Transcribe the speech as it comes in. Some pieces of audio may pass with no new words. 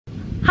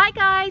Hi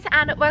guys,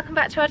 and welcome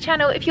back to our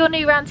channel. If you're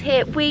new around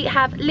here, we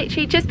have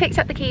literally just picked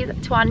up the keys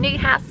to our new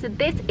house, so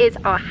this is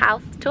our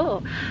house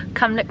tour.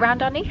 Come look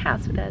around our new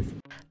house with us.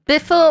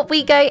 Before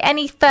we go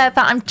any further,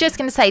 I'm just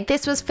going to say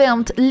this was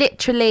filmed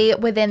literally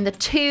within the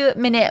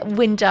 2-minute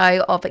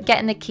window of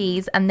getting the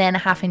keys and then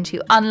having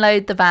to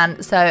unload the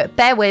van, so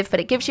bear with, but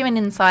it gives you an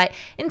insight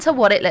into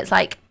what it looks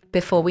like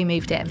before we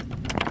moved in.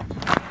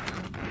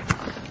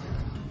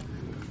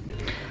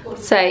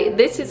 So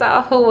this is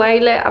our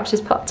hallway. Look, I've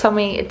just popped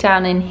Tommy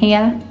down in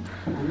here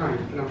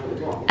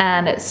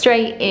and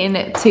straight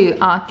into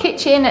our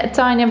kitchen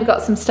diner. We've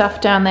got some stuff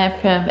down there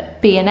from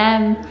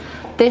B&M.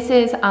 This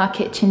is our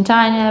kitchen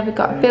diner. We've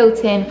got a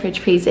built-in fridge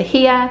freezer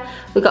here.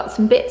 We've got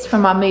some bits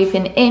from our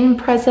moving in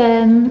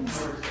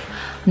presents.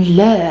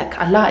 Look,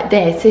 I like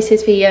this. This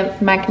is for your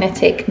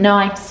magnetic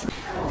knives.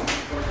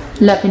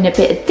 Loving a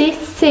bit of this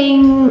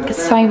sink,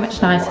 so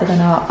much nicer than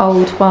our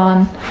old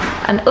one.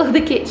 And all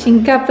the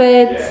kitchen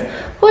cupboards.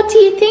 What do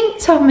you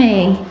think,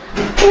 Tommy?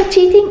 What do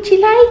you think? Do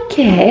you like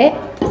it?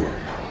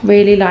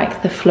 Really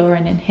like the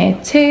flooring in here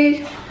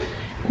too.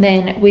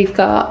 Then we've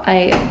got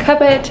a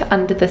cupboard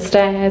under the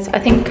stairs. I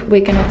think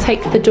we're going to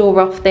take the door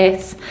off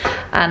this,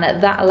 and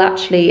that'll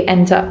actually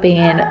end up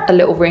being a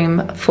little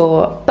room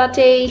for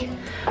Buddy.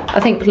 I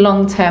think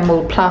long term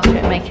we'll plaster it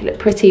and make it look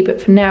pretty,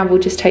 but for now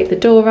we'll just take the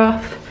door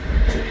off.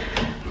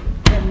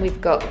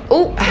 We've got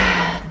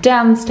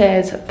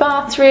downstairs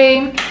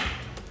bathroom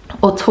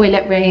or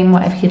toilet room,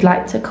 whatever you'd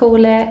like to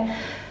call it,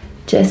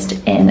 just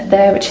in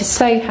there, which is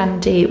so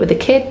handy with the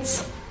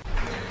kids.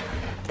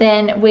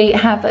 Then we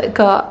have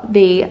got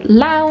the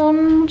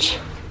lounge.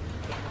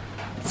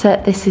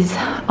 So this is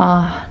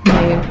our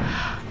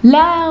new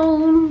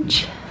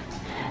lounge.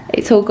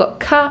 It's all got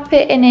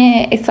carpet in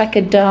it. It's like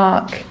a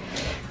dark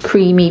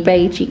creamy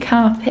beigey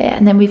carpet.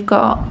 And then we've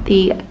got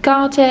the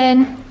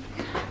garden.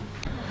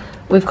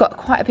 We've got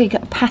quite a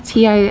big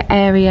patio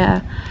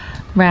area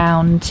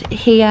round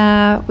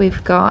here.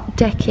 We've got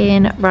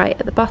decking right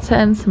at the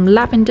bottom, some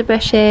lavender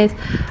bushes,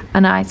 a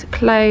nice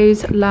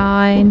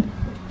clothesline.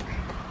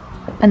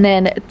 And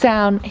then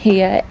down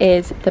here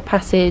is the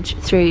passage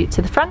through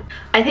to the front.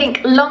 I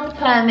think long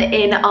term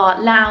in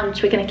our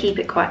lounge, we're going to keep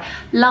it quite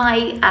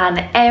light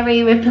and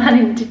airy. We're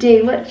planning to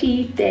do, what do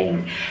you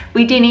think?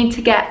 We do need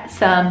to get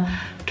some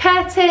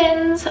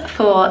curtains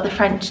for the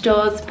French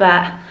doors,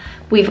 but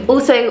we've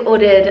also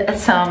ordered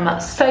some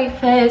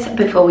sofas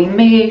before we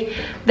move.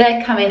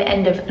 They're coming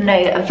end of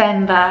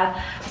November.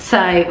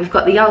 So we've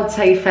got the old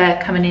sofa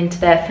coming into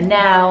there for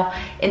now.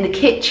 In the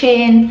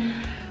kitchen,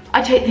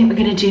 I don't think we're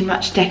gonna do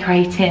much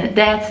decorating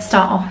there to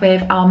start off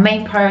with. Our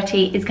main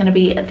priority is gonna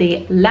be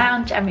the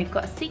lounge, and we've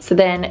got a seat. So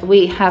then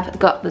we have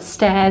got the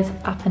stairs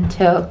up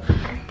until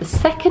the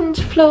second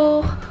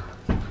floor.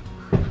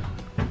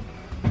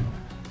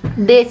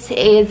 This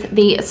is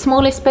the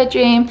smallest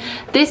bedroom.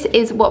 This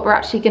is what we're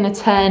actually going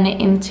to turn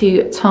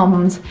into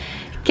Tom's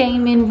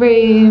gaming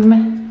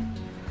room.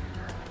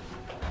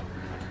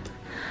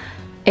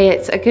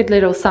 It's a good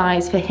little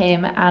size for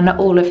him and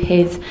all of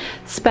his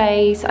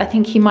space. I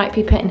think he might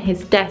be putting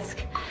his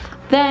desk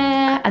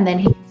there, and then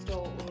he can store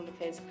all of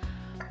his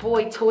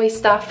boy toy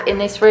stuff in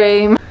this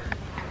room.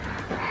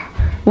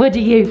 What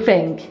do you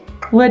think?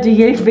 What do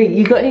you think?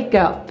 You got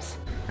hiccups?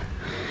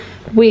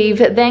 We've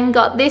then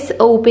got, this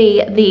will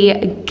be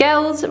the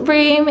girls'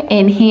 room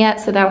in here,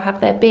 so they'll have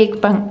their big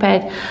bunk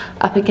bed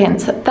up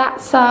against that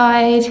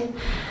side.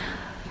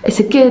 It's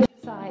a good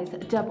size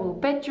double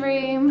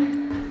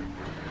bedroom.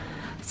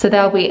 So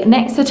they'll be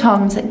next to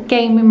Tom's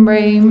gaming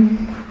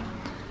room.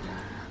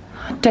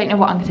 I don't know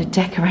what I'm going to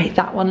decorate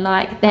that one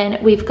like.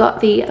 Then we've got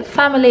the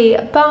family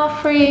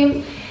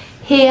bathroom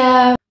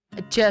here.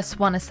 I just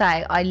want to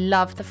say I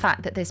love the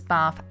fact that this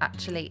bath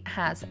actually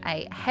has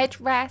a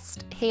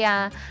headrest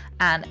here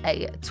and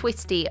a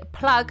twisty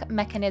plug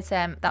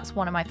mechanism. That's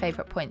one of my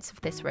favourite points of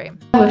this room.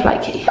 With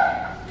like,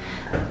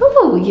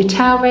 oh, your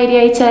towel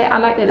radiator. I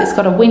like that it's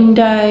got a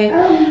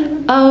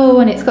window. Oh,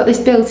 and it's got this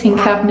built-in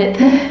cabinet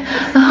there.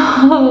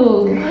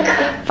 Oh,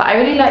 but I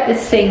really like the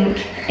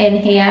sink in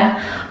here.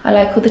 I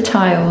like all the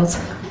tiles.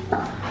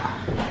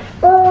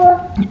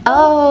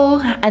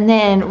 Oh, and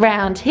then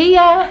round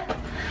here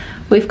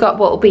we've got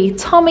what will be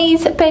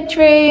Tommy's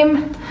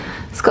bedroom.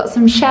 It's got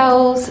some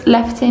shelves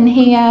left in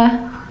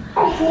here.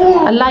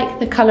 I like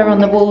the colour on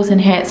the walls in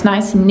here. It's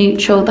nice and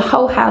neutral. The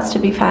whole house, to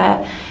be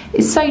fair,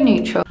 is so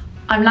neutral.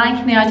 I'm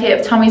liking the idea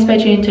of Tommy's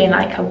bedroom doing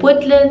like a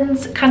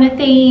woodlands kind of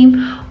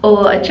theme,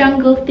 or a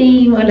jungle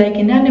theme, or like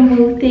an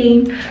animal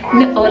theme,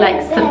 or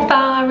like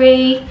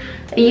safari.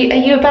 Are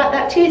you about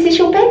that too? Is this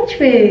your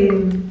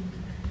bedroom?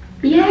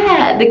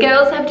 Yeah, the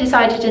girls have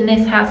decided in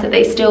this house that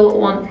they still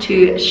want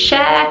to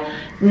share.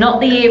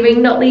 Not the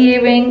earring, not the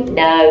earring,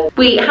 no.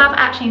 We have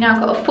actually now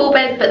got a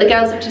 4-bed, but the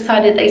girls have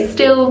decided they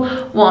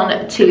still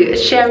want to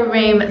share a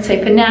room. So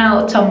for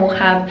now, Tom will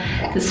have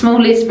the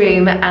smallest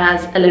room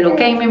as a little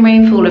gaming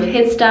room for all of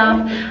his stuff.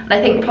 And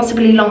I think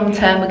possibly long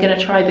term, we're gonna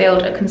try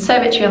build a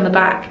conservatory on the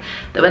back,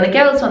 that when the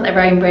girls want their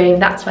own room,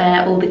 that's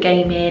where all the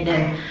gaming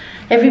and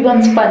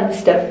everyone's fun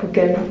stuff will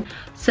go.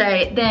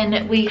 So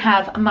then we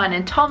have mine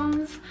and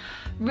Tom's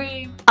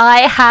room.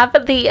 I have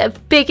the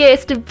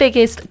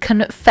biggest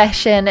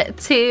confession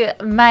to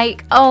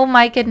make. Oh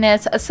my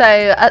goodness. So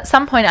at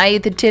some point I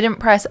either didn't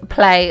press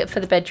play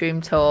for the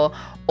bedroom tour,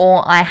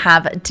 or I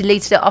have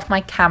deleted it off my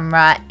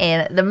camera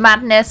in the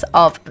madness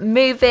of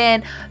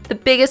moving. The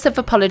biggest of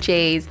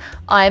apologies.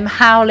 I'm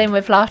howling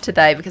with laughter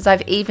though, because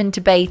I've even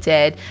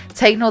debated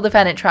taking all the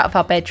furniture out of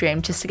our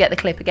bedroom just to get the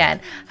clip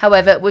again.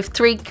 However, with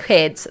 3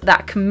 kids,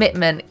 that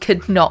commitment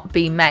could not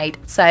be made.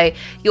 So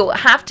you'll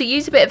have to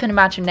use a bit of an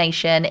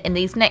imagination in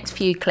these next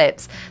few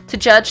clips to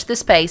judge the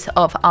space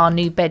of our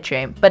new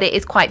bedroom, but it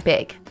is quite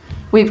big.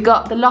 We've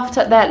got the loft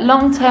up there.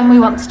 Long term, we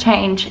want to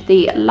change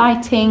the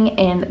lighting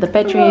in the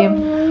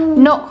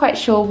bedroom. Not quite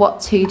sure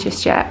what to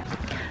just yet.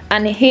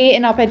 And here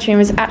in our bedroom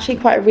is actually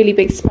quite a really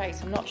big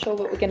space. I'm not sure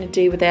what we're going to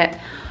do with it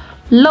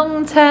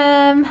long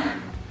term.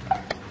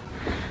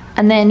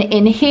 And then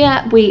in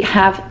here we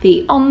have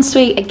the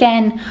ensuite.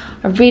 Again,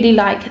 I really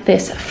like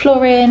this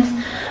flooring.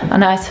 A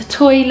nice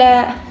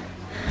toilet,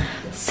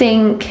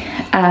 sink,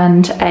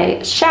 and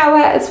a shower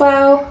as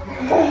well.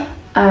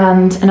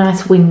 And a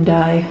nice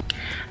window.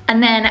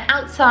 And then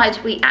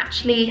outside we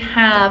actually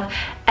have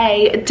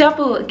a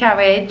double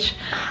garage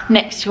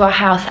next to our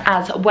house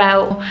as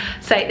well.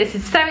 So this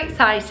is so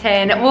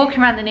exciting,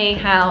 walking around the new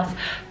house.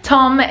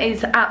 Tom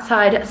is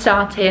outside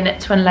starting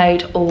to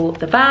unload all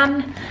the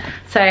van.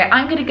 So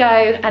I'm gonna go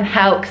and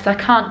help because I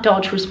can't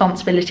dodge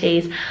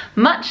responsibilities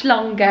much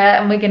longer,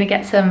 and we're gonna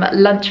get some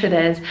lunch with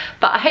us.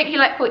 But I hope you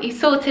liked what you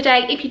saw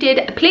today. If you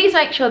did, please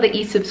make sure that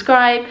you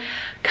subscribe.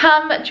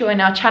 Come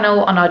join our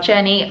channel on our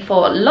journey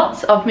for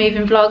lots of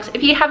moving vlogs.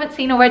 If you haven't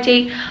seen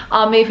already,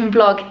 our moving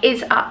vlog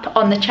is up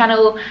on the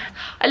channel.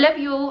 I love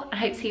you all. I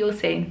hope to see you all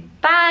soon.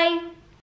 Bye.